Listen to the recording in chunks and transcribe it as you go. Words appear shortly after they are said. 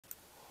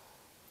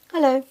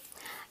Hello.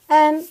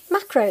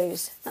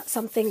 Macros, that's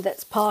something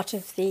that's part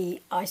of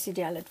the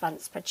ICDL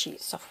Advanced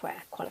Spreadsheets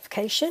software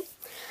qualification.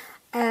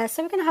 So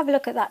we're going to have a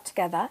look at that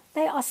together.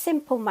 They are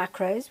simple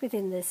macros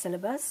within the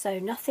syllabus, so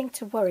nothing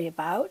to worry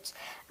about.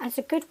 And it's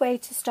a good way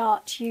to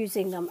start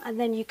using them, and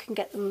then you can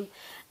get them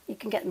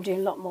doing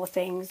a lot more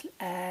things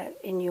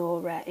in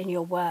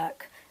your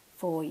work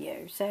for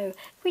you. So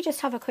if we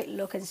just have a quick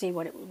look and see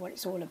what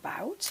it's all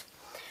about.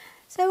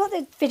 So what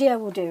the video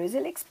will do is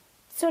it'll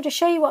sort of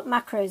show you what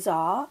macros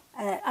are.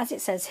 As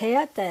it says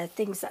here, they're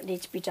things that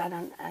need to be done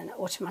on an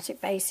automatic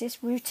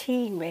basis.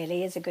 Routine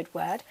really is a good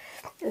word.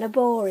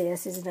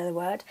 Laborious is another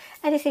word.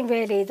 Anything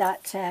really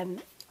that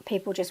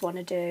people just want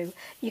to do.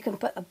 You can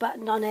put a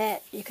button on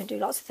it. You can do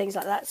lots of things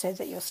like that so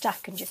that your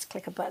staff can just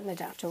click a button. They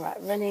don't have to worry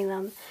about running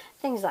them.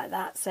 Things like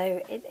that.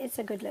 So it's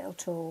a good little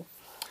tool.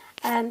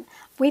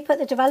 We put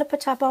the developer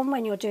tab on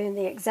when you're doing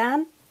the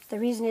exam. The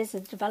reason is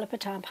the developer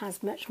tab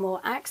has much more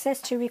access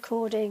to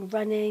recording,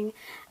 running,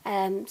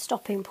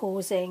 stopping,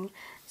 pausing,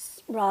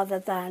 rather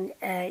than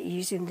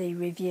using the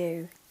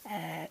review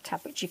tab,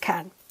 which you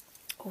can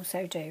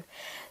also do.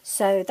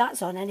 So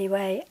that's on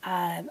anyway,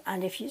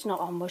 and if it's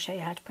not on, we'll show you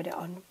how to put it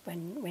on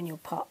when you're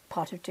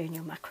part of doing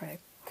your macro.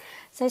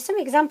 So some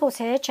examples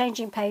here: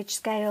 changing page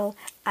scale,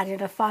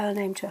 adding a file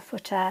name to a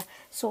footer,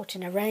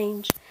 sorting a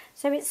range.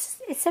 So it's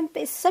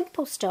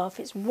simple stuff.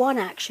 It's one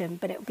action,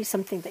 but it will be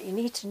something that you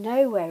need to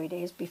know where it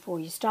is before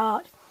you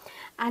start.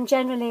 And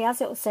generally,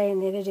 as it will say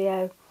in the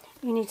video,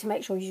 you need to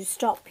make sure you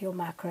stop your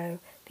macro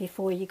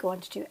before you go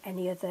on to do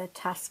any other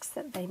tasks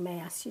that they may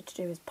ask you to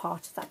do as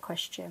part of that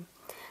question.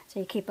 So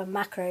you keep a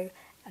macro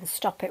and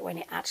stop it when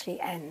it actually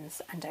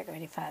ends and don't go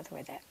any further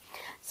with it.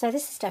 So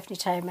this is Stephanie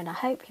Tome, and I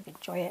hope you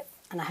enjoy it,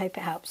 and I hope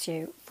it helps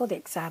you for the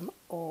exam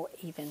or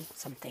even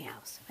something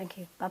else. Thank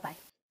you. Bye-bye.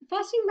 The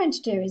first thing we're going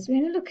to do is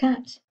we're going to look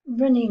at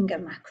running a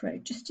macro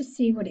just to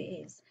see what it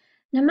is.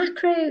 Now,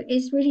 macro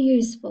is really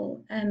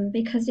useful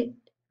because it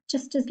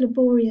just does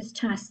laborious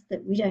tasks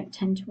that we don't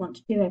tend to want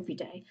to do every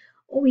day,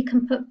 or we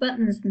can put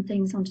buttons and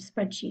things onto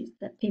spreadsheets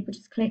that people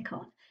just click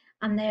on,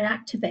 and they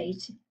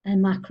activate a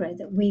macro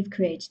that we've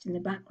created in the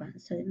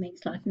background, so it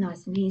makes life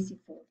nice and easy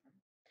for them.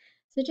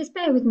 So just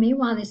bear with me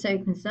while this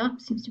opens up.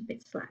 Seems a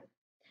bit slow.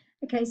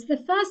 Okay, so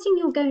the first thing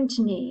you're going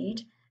to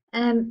need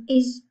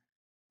is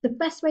the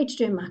best way to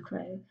do a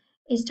macro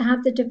is to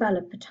have the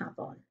developer tab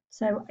on.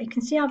 So you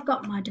can see I've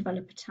got my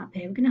developer tab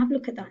here. We're going to have a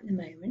look at that in a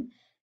moment.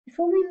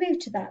 Before we move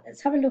to that,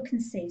 let's have a look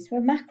and see. So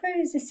a macro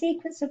is a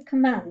sequence of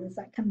commands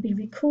that can be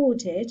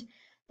recorded,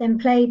 then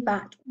played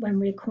back when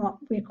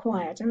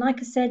required. And like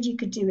I said, you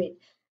could do it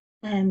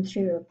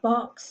through a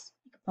box.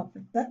 You could pop a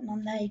button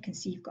on there. You can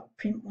see you've got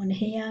print one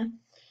here.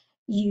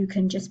 You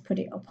can just put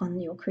it up on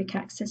your quick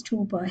access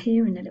toolbar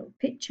here in a little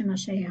picture, and I'll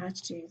show you how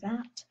to do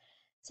that.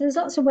 So there's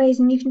lots of ways,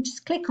 and you can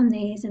just click on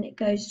these and it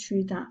goes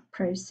through that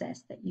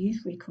process that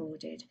you've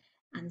recorded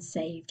and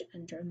saved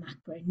under a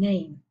macro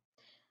name.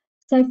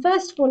 So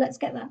first of all, let's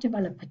get that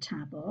developer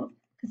tab up,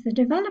 because the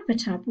developer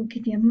tab will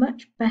give you a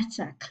much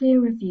better,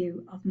 clearer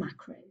view of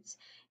macros.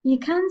 You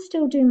can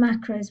still do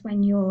macros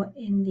when you're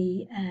in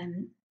the,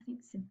 I think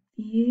it's the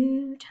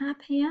view tab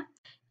here.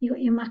 You've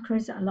got your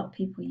macros that a lot of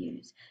people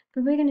use,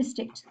 but we're going to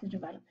stick to the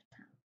developer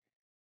tab.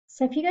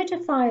 So if you go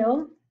to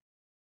File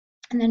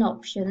and then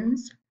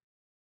Options,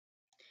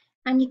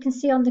 and you can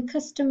see on the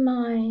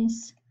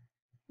Customize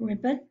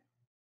ribbon,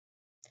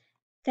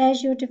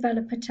 there's your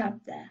developer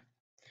tab there.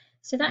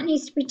 So that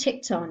needs to be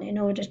ticked on in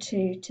order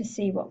to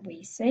see what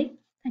we see,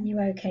 and you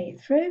OK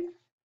it through,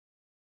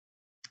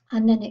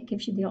 and then it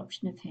gives you the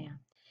option of here.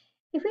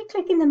 If we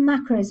click in the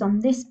macros on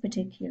this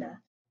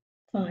particular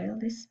file,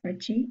 this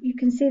spreadsheet, you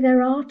can see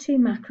there are two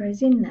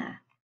macros in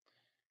there,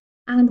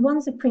 and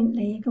one's a print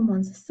league and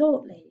one's a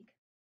sort league.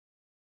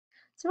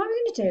 So what we're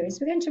going to do is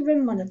we're going to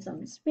run one of them.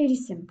 It's really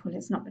simple,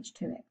 it's not much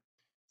to it.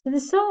 So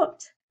the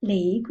sort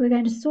league, we're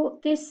going to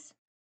sort this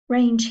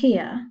range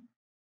here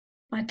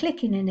by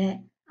clicking in it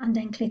and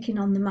then clicking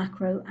on the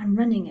macro and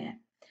running it.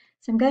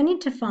 So I'm going in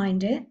to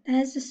find it.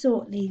 There's the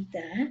sort league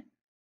there.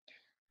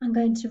 I'm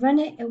going to run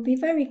it. It'll be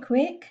very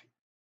quick,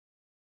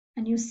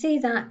 and you'll see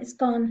that it's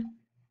gone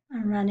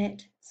and run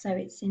it, so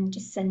it's in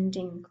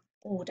descending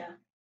order.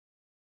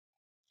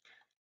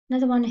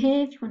 Another one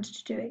here, if you wanted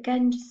to do it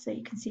again, just so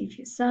you can see for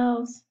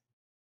yourselves.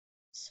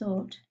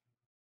 Sort,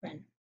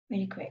 run,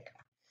 really quick.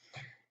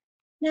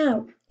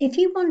 Now, if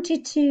you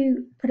wanted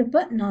to put a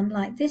button on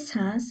like this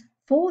has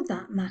for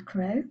that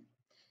macro,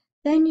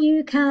 then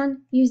you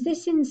can use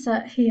this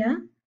insert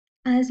here.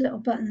 There's a little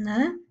button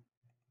there.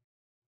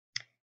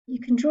 You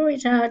can draw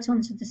it out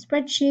onto the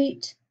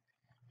spreadsheet.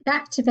 It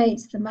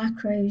activates the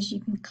macros. You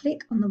can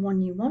click on the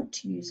one you want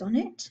to use on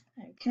it,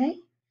 okay?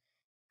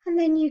 And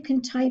then you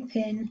can type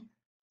in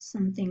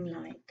something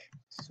like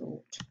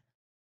sort.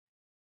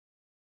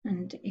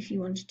 And if you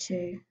wanted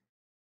to,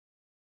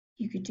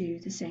 you could do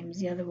the same as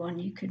the other one.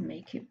 You could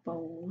make it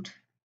bold,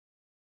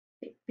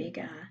 a bit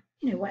bigger,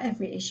 you know,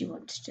 whatever it is you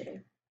want to do.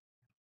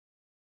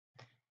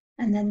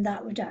 And then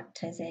that would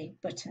act as a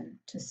button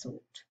to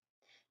sort.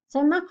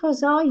 So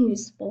macros are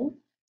useful.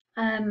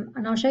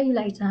 and I'll show you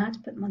later how to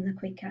put them on the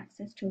quick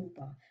access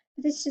toolbar.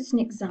 But this is just an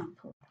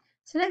example.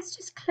 So let's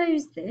just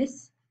close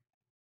this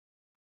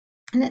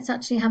and let's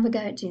actually have a go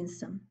at doing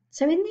some.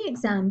 So in the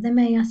exam, they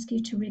may ask you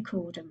to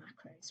record a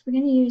macro. So we're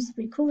going to use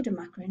the recorder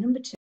macro, number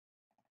 2.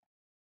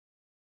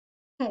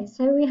 Okay,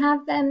 so we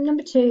have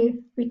number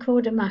 2,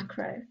 recorder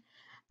macro.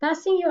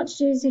 First thing you want to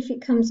do is, if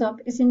it comes up,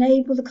 is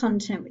enable the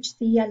content, which is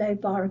the yellow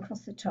bar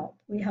across the top.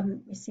 We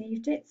haven't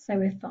received it, so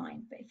we're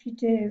fine. But if you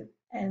do,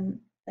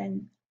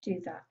 then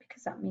do that,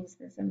 because that means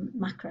there's a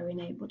macro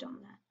enabled on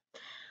there.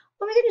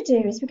 What we're going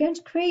to do is we're going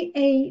to create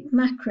a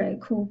macro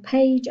called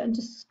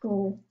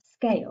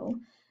page_scale.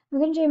 We're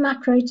going to do a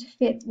macro to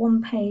fit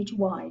 1 page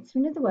wide. So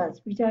in other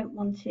words, we don't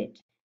want it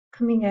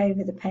coming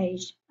over the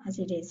page as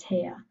it is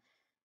here.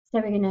 So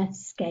we're going to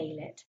scale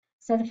it.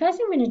 So the first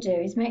thing I'm going to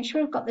do is make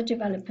sure I've got the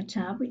developer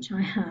tab, which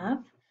I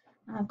have.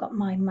 I've got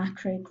my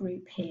macro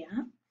group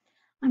here.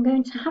 I'm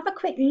going to have a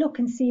quick look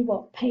and see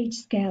what page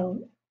scale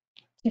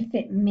to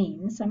fit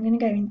means. So I'm going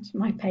to go into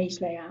my page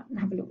layout and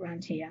have a look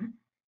around here.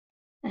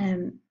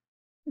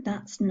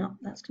 That's going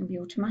to be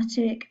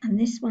automatic, and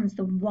this one's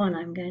the one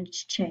I'm going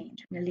to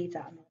change. I'm going to leave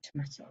that on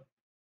automatic.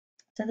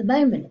 So at the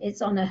moment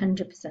it's on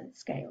 100%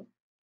 scale.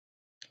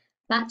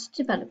 Back to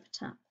developer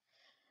tab.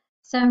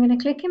 So I'm going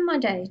to click in my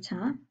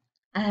data,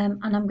 and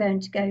I'm going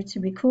to go to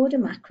record a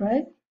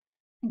macro.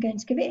 I'm going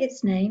to give it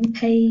its name,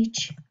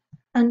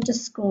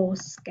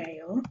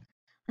 page_scale.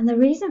 And the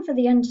reason for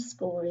the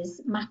underscore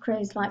is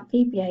macros like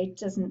VBA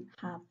doesn't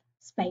have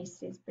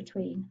spaces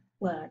between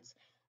words.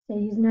 So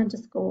use an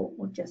underscore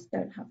or just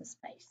don't have a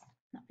space.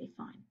 That'll be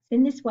fine. It's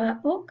in this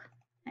workbook.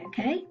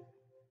 Okay.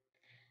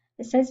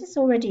 It says it's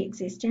already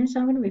existing, so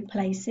I'm going to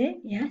replace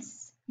it.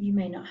 Yes, you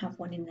may not have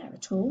one in there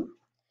at all.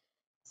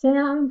 So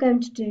now what I'm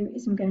going to do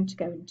is I'm going to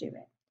go and do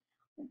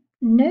it.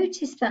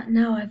 Notice that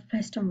now I've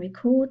pressed on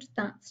record,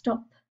 that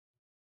stop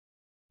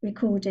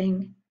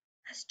recording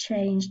has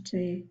changed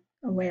to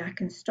a way I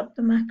can stop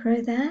the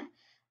macro there,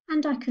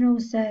 and I can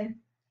also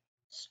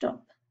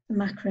stop the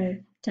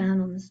macro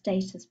down on the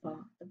status bar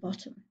at the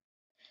bottom.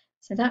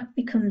 So that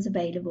becomes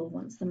available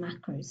once the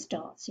macro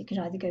starts. You could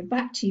either go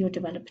back to your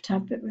developer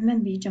tab, but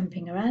remember you're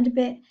jumping around a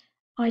bit.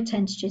 I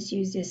tend to just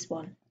use this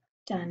one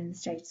down in the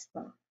status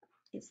bar.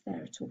 It's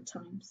there at all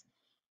times.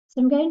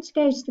 So I'm going to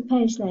go to the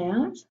page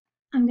layout.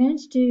 I'm going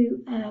to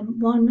do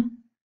 1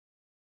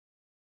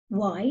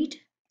 wide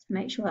to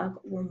make sure I've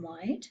got 1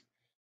 wide.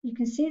 You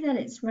can see that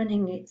it's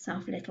running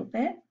itself a little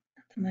bit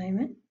at the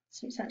moment,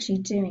 so it's actually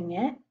doing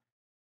it.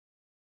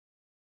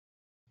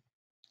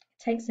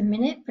 It takes a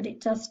minute, but it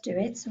does do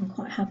it, so I'm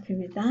quite happy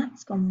with that.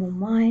 It's gone 1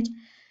 wide.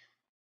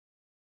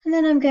 And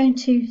then I'm going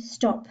to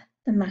stop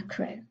the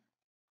macro.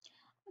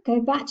 Go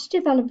back to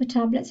developer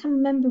tab. Let's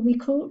remember we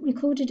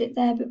recorded it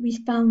there, but we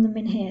found them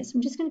in here. So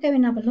I'm just going to go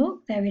and have a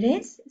look. There it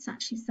is. It's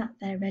actually sat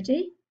there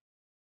ready.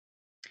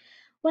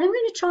 What I'm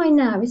going to try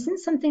now isn't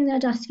something that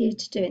I'd ask you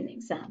to do in the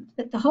exam,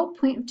 but the whole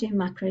point of doing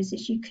macros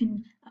is you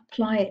can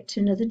apply it to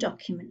another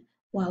document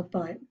while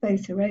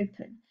both are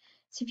open.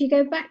 So if you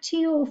go back to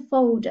your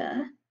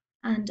folder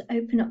and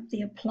open up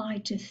the apply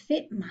to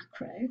fit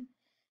macro,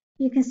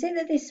 you can see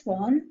that this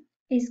one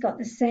has got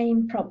the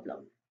same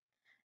problem.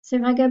 So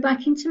if I go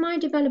back into my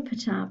developer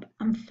tab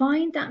and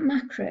find that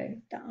macro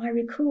that I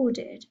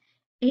recorded,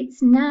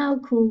 it's now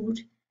called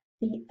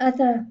the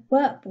other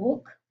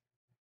workbook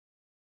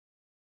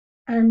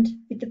and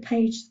with the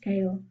page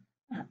scale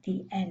at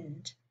the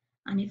end.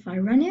 And if I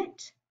run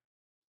it,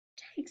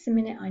 it takes a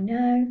minute, I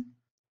know,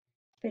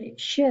 but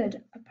it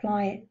should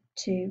apply it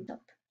to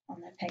up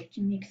on the page,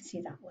 and you can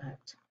see that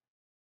worked.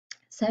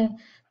 So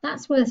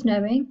that's worth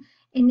knowing.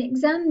 In the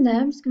exam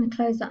there, I'm just going to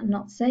close that and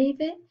not save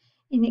it.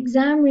 In the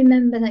exam,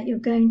 remember that you're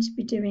going to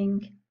be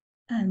doing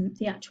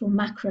the actual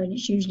macro, and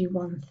it's usually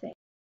one thing.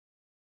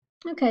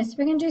 Okay, so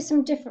we're going to do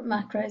some different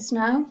macros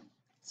now,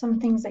 some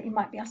things that you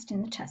might be asked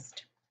in the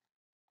test.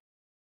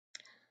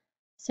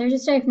 So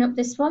just open up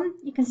this one.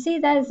 You can see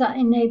there's that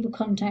enable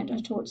content I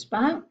talked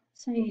about.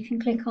 So you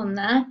can click on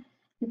there.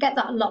 You get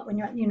that a lot when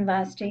you're at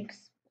university,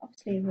 because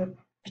obviously we're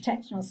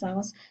protecting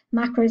ourselves.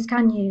 Macros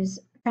can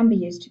be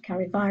used to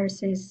carry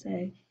viruses,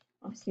 so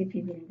obviously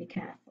people need to be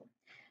careful.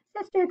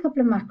 Let's do a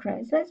couple of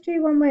macros. Let's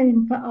do one where we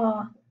can put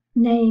our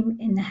name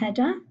in the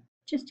header,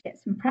 just to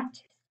get some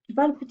practice.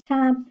 Developer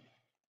tab,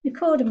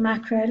 record a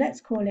macro,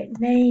 let's call it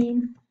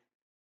name.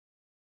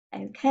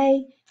 Okay,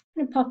 I'm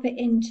going to pop it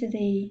into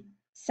the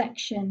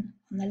section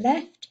on the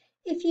left.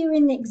 If you're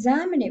in the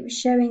exam and it was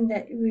showing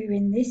that we were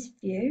in this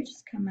view,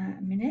 just come out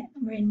a minute,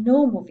 we're in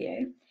normal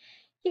view,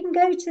 you can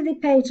go to the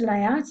page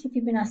layout if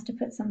you've been asked to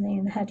put something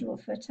in the header or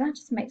footer. It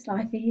just makes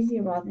life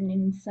easier rather than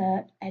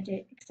insert,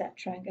 edit,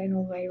 etc. and going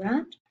all the way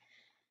around.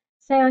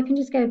 So I can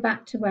just go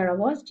back to where I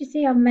was. Do you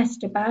see I've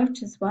messed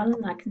about as well,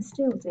 and I can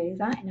still do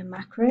that in a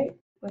macro. It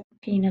won't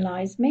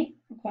penalise me.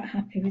 I'm quite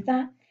happy with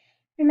that.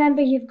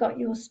 Remember, you've got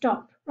your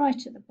stop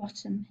right at the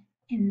bottom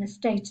in the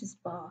status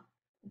bar,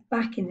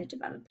 back in the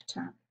developer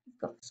tab. You've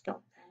got the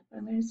stop there. But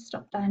I'm going to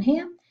stop down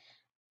here,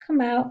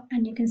 come out,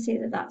 and you can see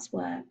that that's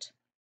worked.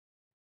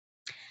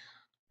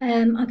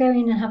 I'll go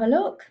in and have a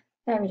look.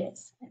 There it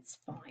is, it's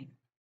fine.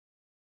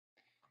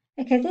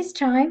 Okay, this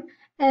time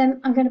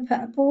I'm going to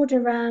put a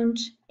border around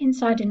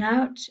inside and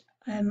out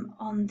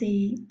on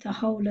the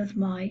whole of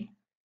my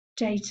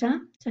data.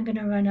 So I'm going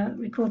to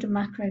record a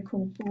macro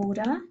called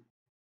border.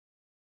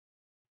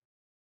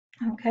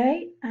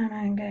 Okay, and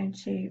I'm going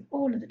to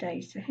all of the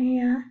data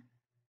here.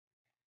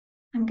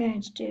 I'm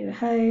going to do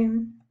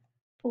home,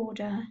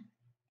 border,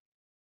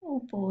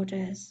 all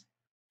borders,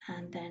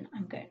 and then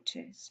I'm going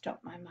to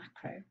stop my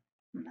macro,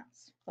 and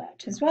that's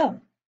worked as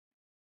well.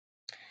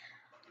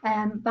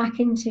 Back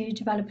into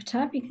developer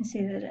tab, you can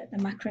see that the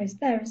macro is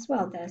there as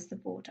well. There's the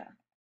border.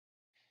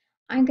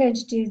 I'm going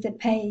to do the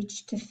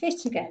page to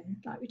fit again,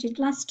 like we did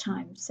last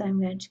time. So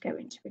I'm going to go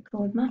into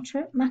record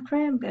macro.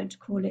 I'm going to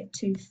call it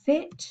to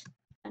fit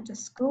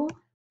underscore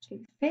to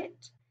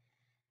fit.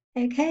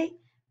 Okay,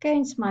 go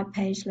into my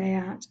page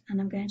layout and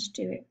I'm going to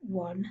do it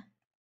 1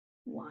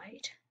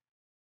 wide.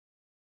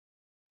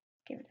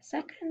 Give it a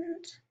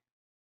second.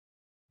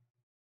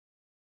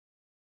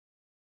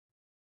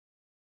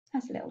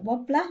 Has a little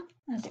wobbler,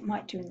 as it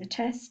might do in the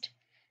test,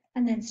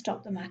 and then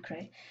stop the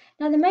macro.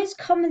 Now, the most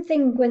common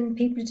thing when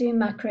people are doing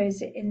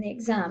macros in the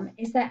exam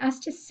is they're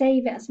asked to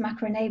save it as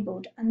macro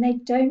enabled, and they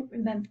don't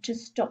remember to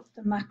stop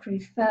the macro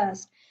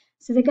first.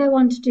 So they go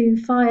on to do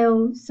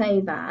File,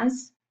 Save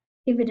As,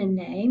 give it a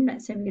name.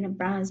 Let's say we're going to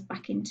browse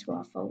back into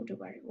our folder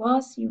where it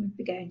was. You would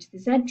be going to the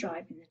Z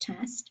drive in the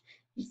test.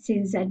 You see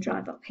the Z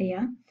drive up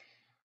here.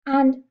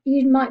 And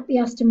you might be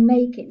asked to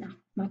make it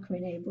macro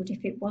enabled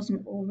if it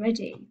wasn't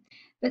already.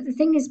 But the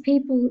thing is,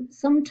 people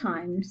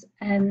sometimes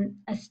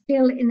are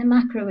still in the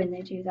macro when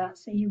they do that,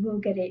 so you will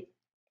get it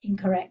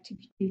incorrect if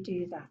you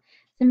do that.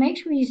 So make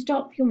sure you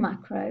stop your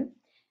macro.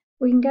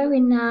 We can go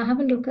in now, have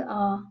a look at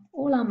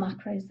all our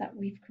macros that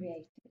we've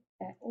created.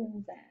 They're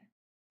all there.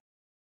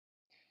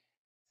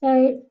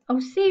 So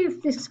I'll see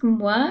if this can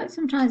work.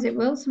 Sometimes it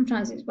will,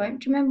 sometimes it won't.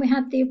 Do you remember we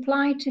had the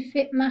apply to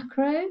fit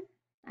macro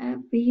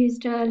we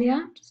used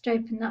earlier? Just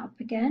open that up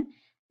again.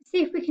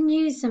 See if we can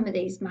use some of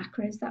these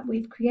macros that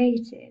we've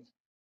created.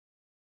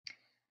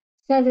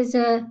 So there's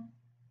a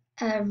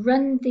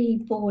run the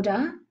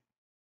border.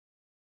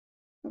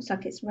 Looks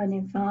like it's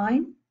running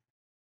fine.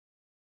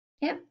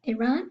 Yep, it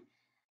ran.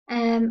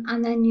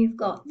 And then you've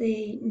got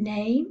the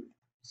name.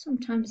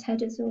 Sometimes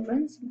headers will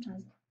run,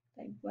 sometimes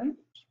they won't.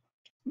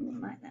 Something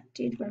like that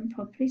did run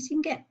properly. So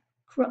you can get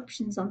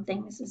corruptions on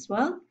things as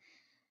well.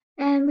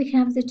 And we can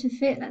have the to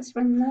fit. Let's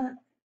run that.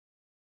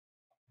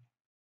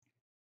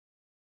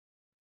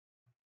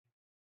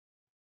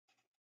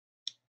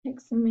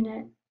 Takes a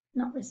minute,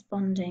 not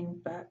responding,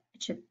 but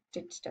it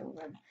did still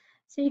run.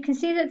 So you can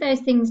see that those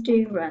things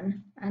do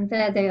run, and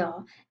there they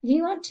are. If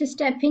you want to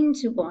step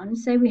into one,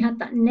 say we had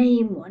that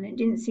name one, it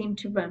didn't seem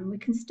to run, we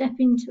can step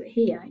into it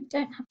here. You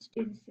don't have to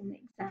do this in the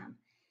exam,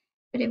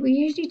 but it will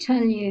usually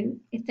tell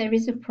you if there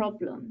is a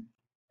problem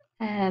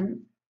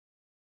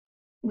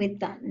with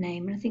that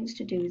name, and I think it's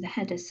to do with the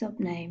header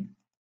subname.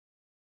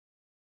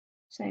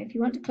 So if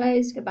you want to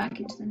close, go back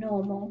into the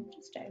normal,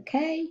 just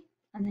OK,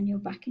 and then you're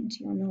back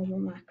into your normal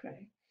macro.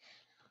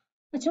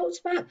 I talked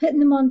about putting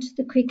them onto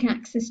the quick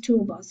access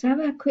toolbar, so have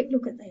a quick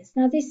look at this.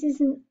 Now this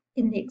isn't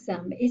in the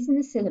exam, it is in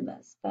the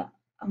syllabus, but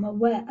I'm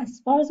aware,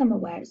 as far as I'm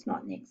aware, it's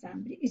not in the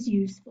exam, but it is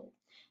useful.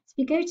 So if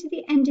you go to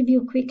the end of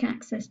your quick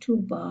access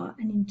toolbar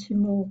and into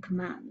more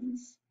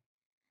commands,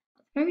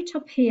 at the very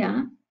top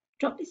here,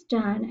 drop this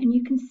down and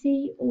you can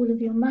see all of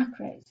your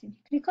macros. If you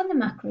click on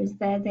the macros,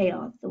 there they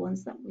are, the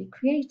ones that we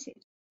created.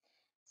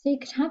 So you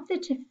could have the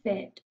to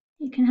fit,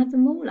 you can have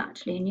them all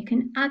actually, and you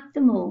can add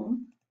them all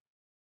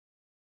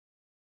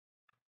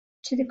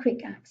to the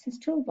quick access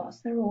toolbar.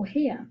 So they're all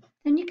here.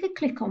 Then you could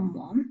click on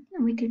one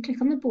and we could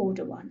click on the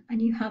border one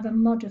and you have a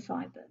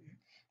modify button.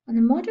 And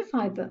the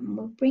modify button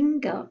will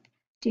bring up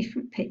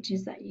different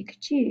pictures that you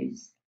could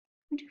use.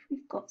 I wonder if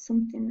we've got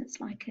something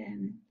that's like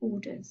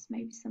borders,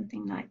 maybe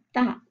something like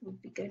that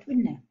would be good,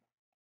 wouldn't it?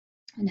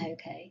 And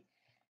OK,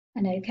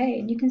 and OK.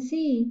 And you can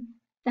see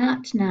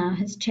that now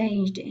has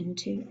changed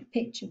into a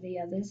picture. The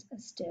others are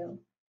still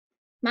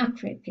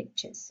macro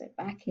pictures. So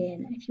back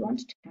in, if you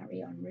wanted to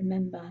carry on,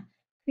 remember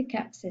quick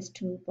access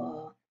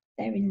toolbar,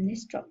 they're in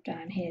this drop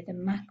down here, the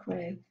macro.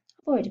 I've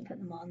already put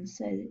them on,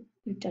 so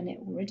we've done it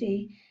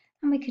already.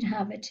 And we could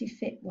have a to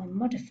fit one,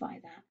 modify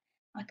that.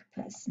 I could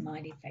put a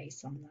smiley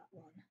face on that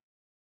one.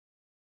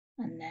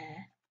 And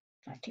there,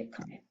 if I click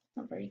on it,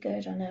 not very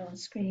good, I know on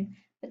screen,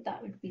 but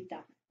that would be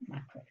that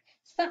macro.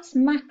 So that's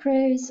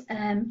macros,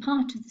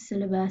 part of the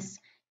syllabus.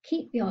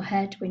 Keep your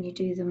head when you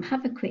do them,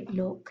 have a quick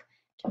look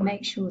to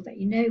make sure that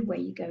you know where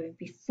you're going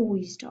before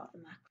you start the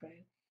macro,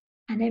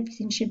 and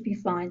everything should be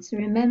fine. So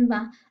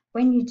remember,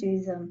 when you do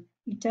them,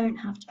 you don't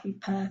have to be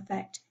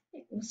perfect.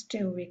 It will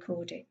still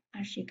record it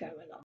as you go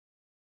along.